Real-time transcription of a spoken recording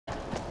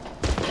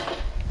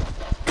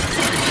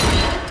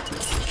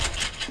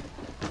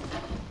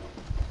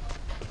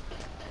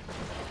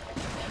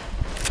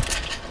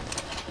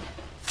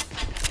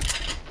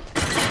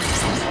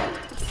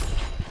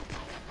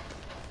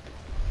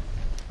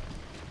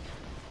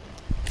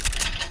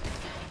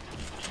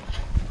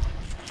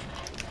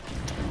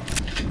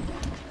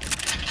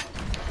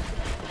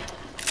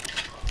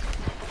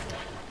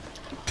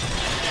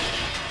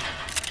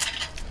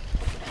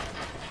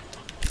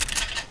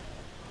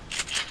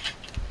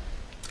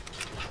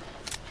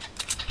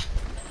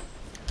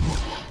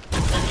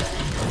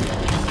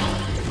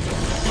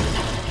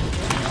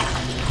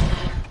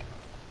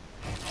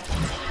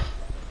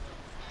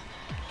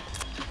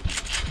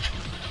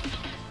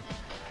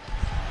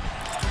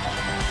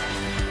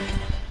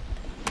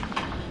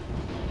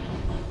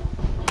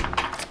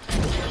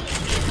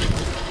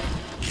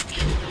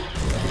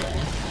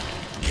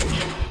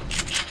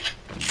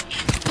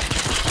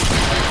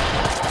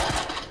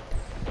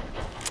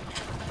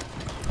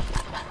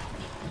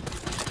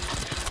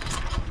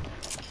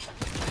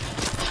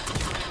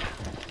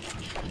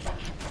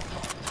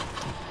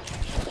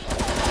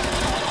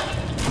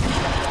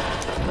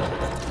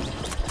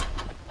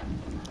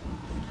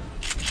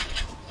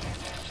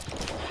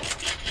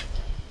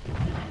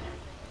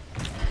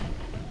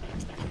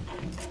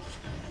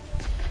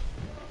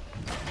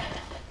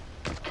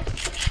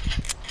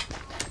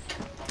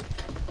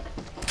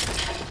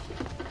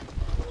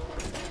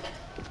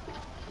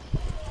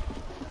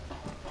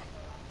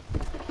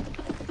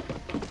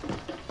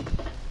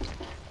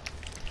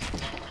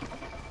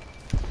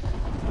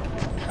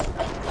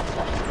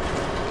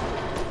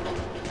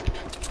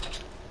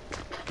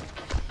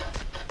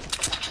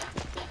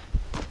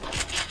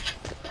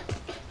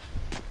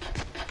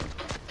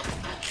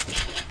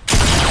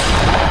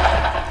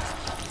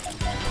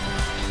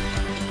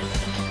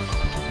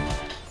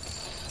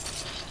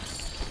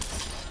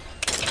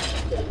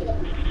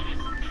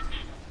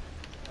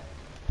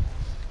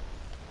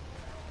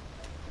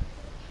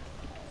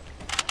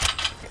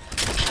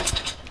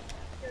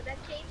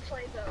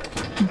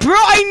Bro,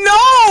 I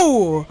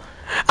know!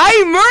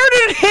 I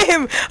murdered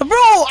him!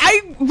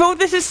 Bro,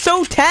 this is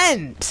so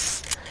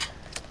tense. Is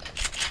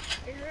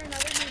there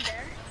another dude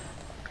there?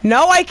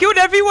 No, I killed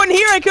everyone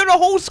here. I killed a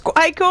whole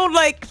I killed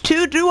like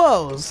 2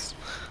 duos.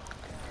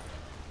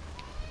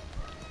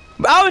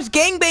 I was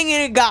gangbanging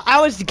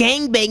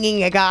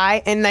a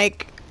guy, and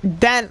like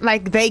then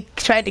like they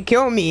tried to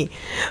kill me.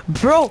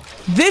 Bro,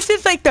 this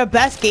is like the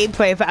best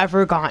gameplay I've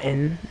ever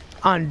gotten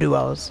on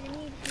duos. You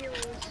need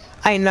heroes.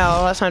 I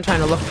know, that's what I'm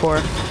trying to look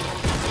for.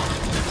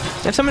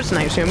 If someone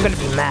snipes me, I'm gonna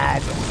be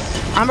mad.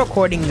 I'm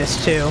recording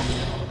this too.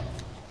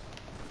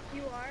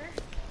 You are?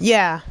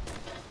 Yeah.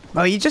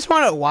 Oh, you just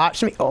want to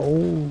watch me?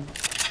 Oh,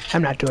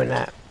 I'm not doing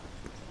that.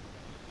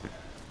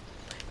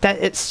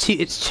 It's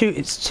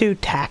too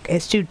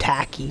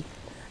tacky.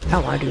 I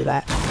don't want to do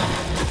that.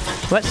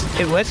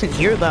 It wasn't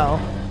here though.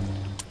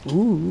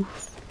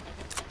 Oof.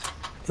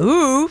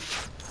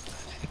 Oof.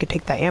 I could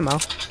take that ammo.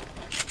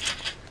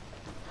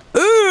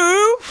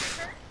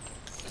 Oof.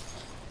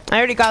 I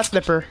already got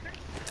Snipper.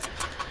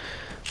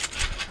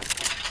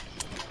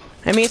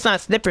 I mean, it's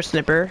not Snipper.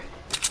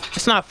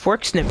 It's not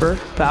Fork Snipper,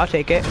 but I'll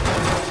take it.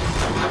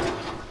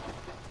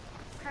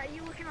 How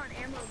you looking on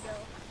ammo, Bill?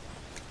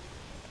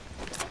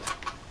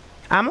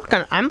 I'm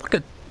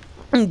looking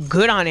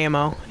good on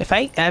ammo.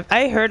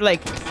 I heard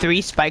like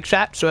 3 spike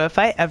traps, so if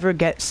I ever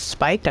get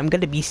spiked, I'm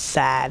gonna be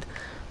sad.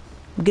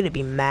 I'm gonna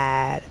be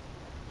mad.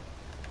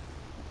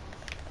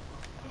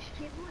 Just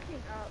keep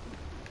looking up.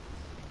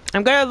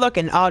 I'm gonna look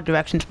in all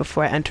directions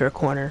before I enter a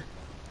corner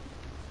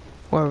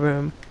or a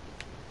room.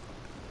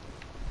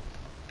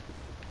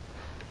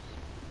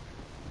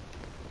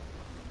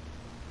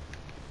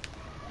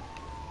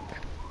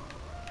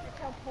 That's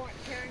how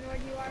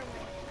paranoid you are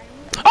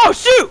when Oh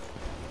shoot!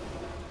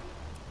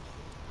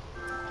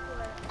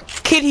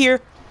 What? Kid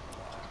here.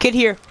 Kid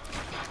here.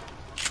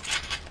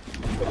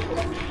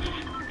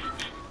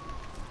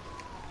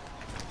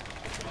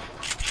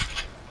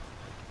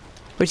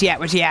 Where's he at?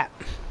 Where's he at?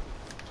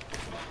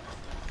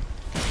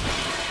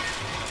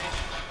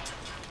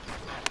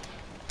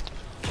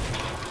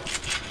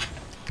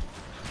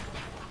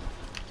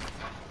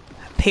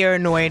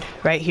 Paranoid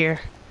right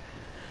here.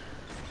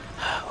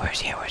 Where's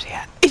he at? Where's he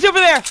at? He's over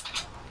there!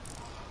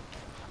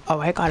 Oh,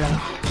 I got him.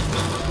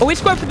 Oh,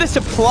 he's going for the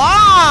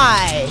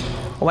supply!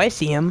 Oh, I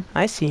see him.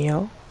 I see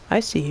you.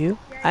 I see you.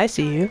 I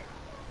see you.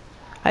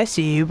 I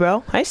see you,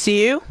 bro. I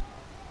see you.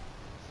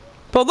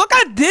 But look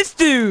at this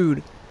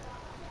dude!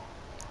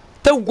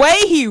 The way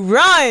he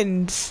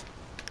runs!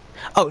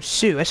 Oh,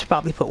 shoot. I should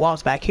probably put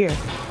walls back here.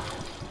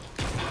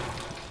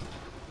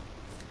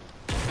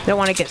 Don't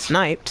want to get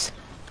sniped.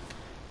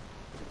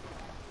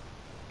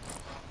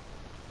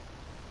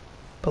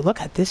 But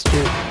look at this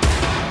dude.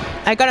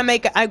 I'm gonna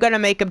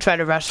make him try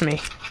to rush me.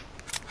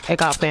 I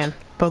got plan.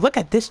 But look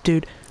at this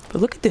dude.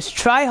 But look at this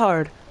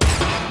tryhard.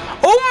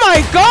 Oh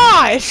my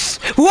gosh!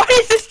 What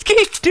is this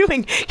kid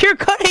doing? You're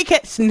gonna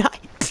get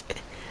sniped.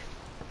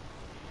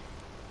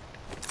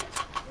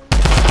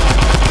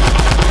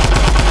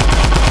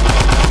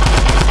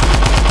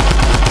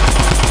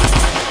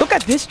 Look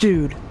at this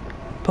dude.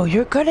 Bro,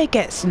 you're gonna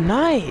get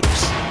sniped.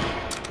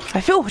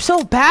 I feel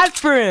so bad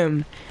for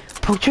him.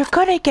 Bro, you're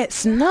gonna get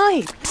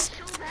sniped. So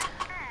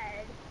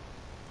bad.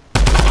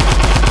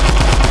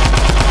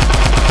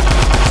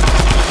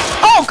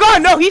 Oh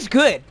god, no, he's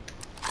good.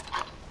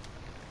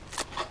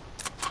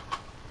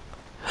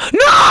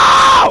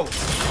 No!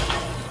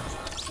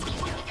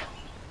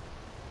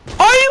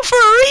 Are you for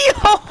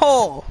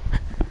real?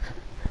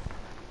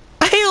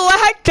 I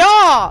lagged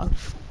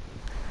off.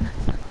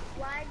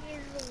 Lag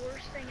is the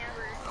worst thing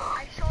ever.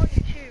 I saw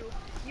you too.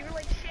 You were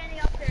like standing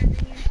up there and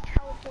then you just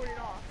teleported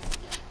off.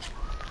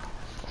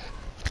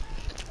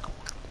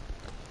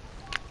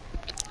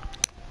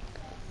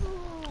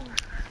 Ooh.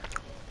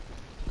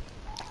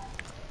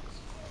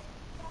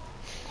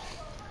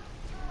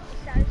 The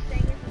saddest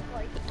thing is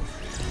like you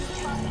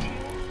top 2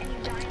 and you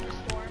die in the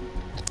storm.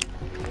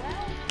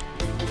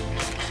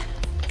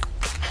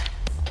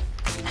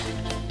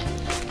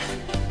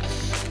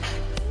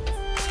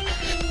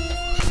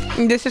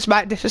 Well, This is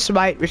my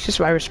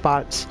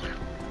response.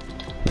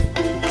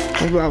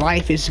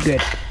 Life is good.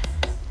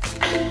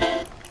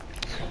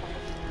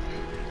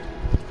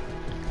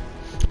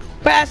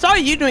 But I saw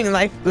you doing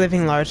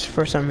living large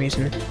for some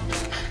reason.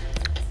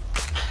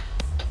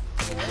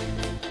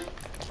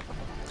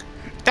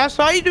 I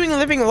saw you doing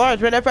living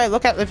large. Whenever I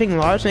look at living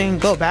large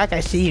and go back, I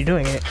see you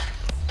doing it.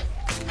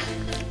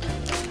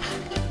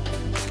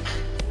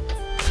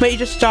 But you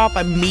just stop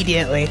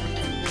immediately.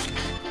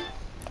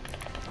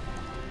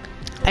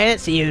 I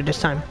didn't see you this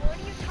time. what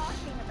are you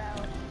talking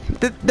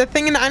about? The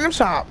thing in the item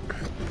shop.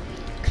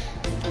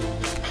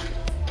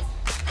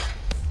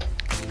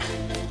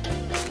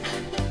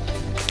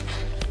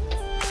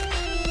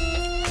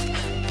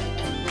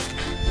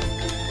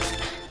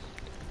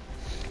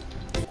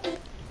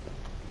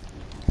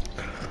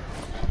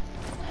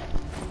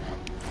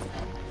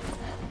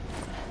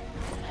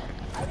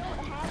 I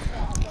don't have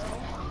that though.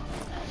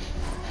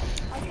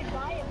 I could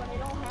buy it, but I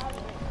don't have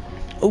it.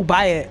 Oh,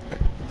 buy it.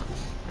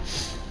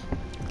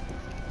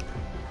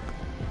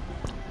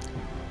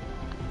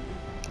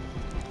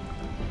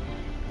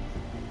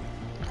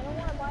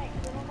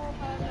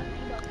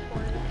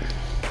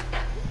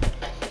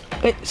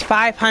 It's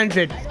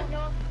 500. I don't know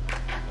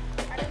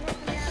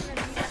if we have an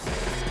elite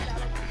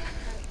that'll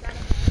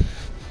I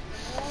don't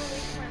wanna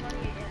waste my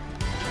money again.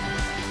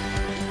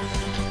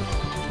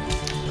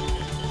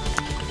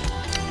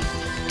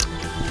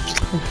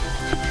 So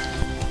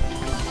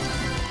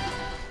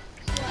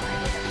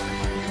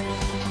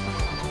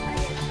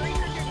I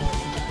get 300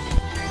 more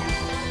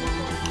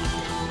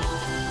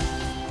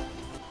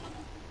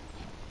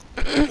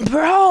V-Bucks.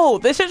 Bro,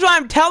 this is what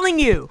I'm telling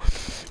you.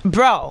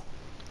 Bro.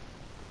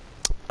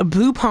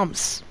 Blue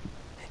pumps.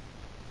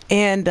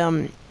 And,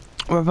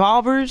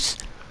 revolvers.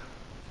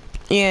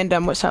 And,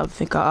 what's that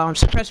thing called?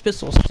 Suppressed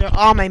pistols. They're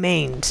all my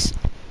mains.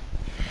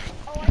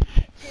 Oh, I get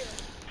it too.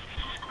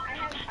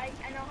 I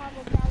now have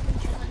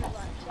 1,200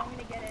 left, so I'm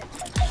gonna get it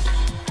after I get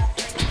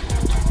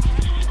 4,000.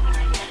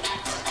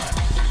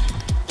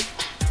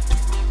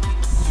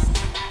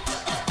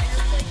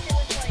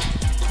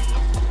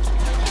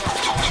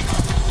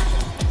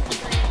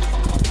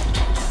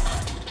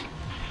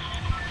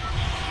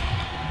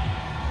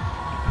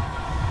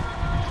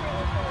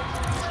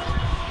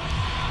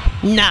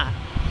 Nah.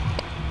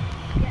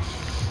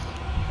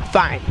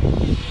 Fine.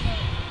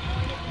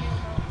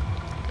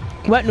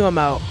 What new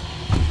amount?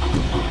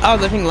 Oh,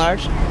 living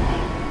large.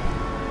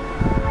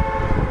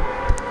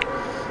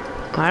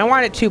 I don't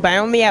want it to, but I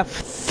only have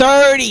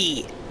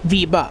 30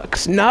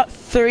 V-Bucks, not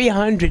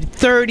 300.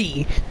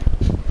 30.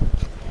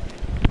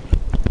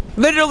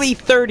 Literally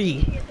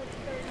 30.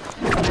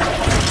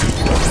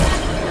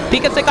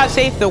 Because I got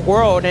Save the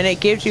World, and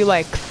it gives you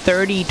like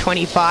 30,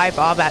 25,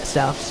 all that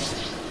stuff.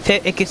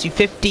 It gives you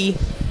 50.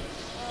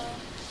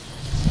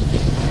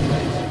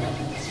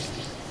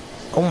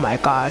 Oh my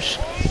gosh.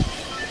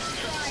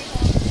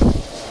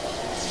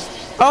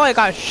 Oh, I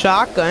got a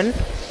shotgun.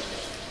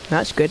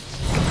 That's good.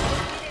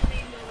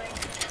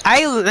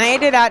 I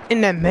landed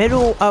in the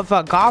middle of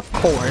a golf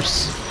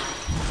course.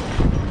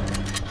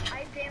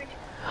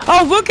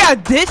 Oh, look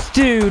at this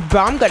dude,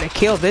 bro. I'm gonna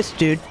kill this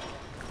dude.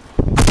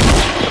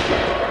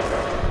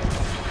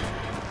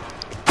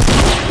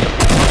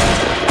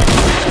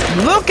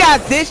 Look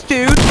at this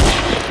dude.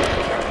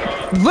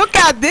 Look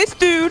at this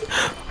dude.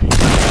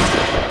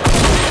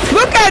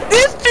 Look at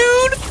this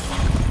dude.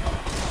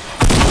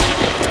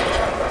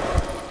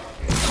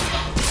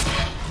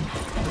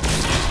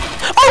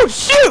 Oh,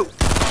 shoot.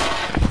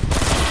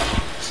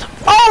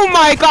 Oh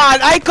my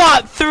god, I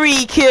got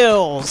 3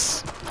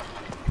 kills.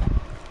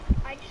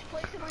 I just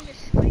placed a bunch of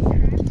spike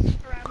traps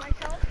around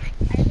myself.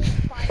 I had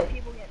like 5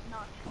 people get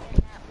knocked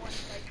in that one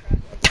spike trap.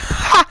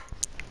 Like,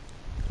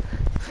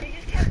 they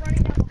just kept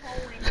running down the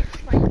hallway and hit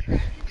spike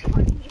traps. It's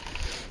funny.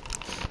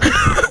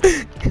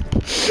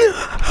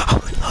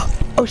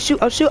 Oh shoot,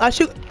 oh shoot, oh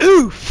shoot.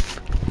 Oof.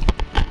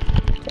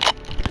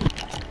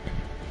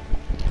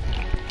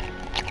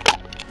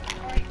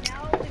 Alright,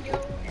 now we go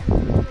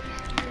and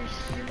place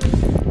your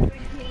good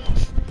game.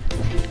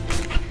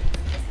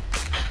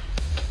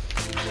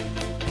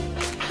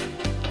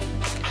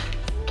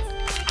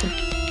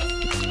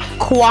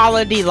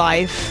 Quality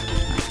life.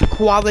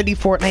 Quality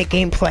Fortnite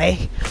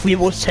gameplay. We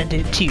will send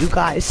it to you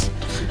guys.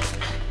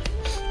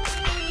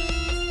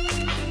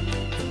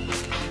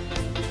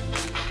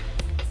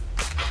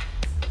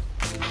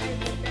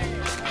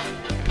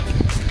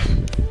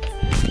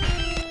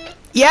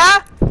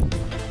 Yeah?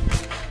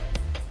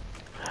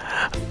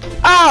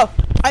 Oh,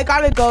 I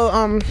gotta go,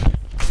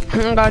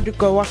 I gotta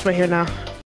go wash my hair now.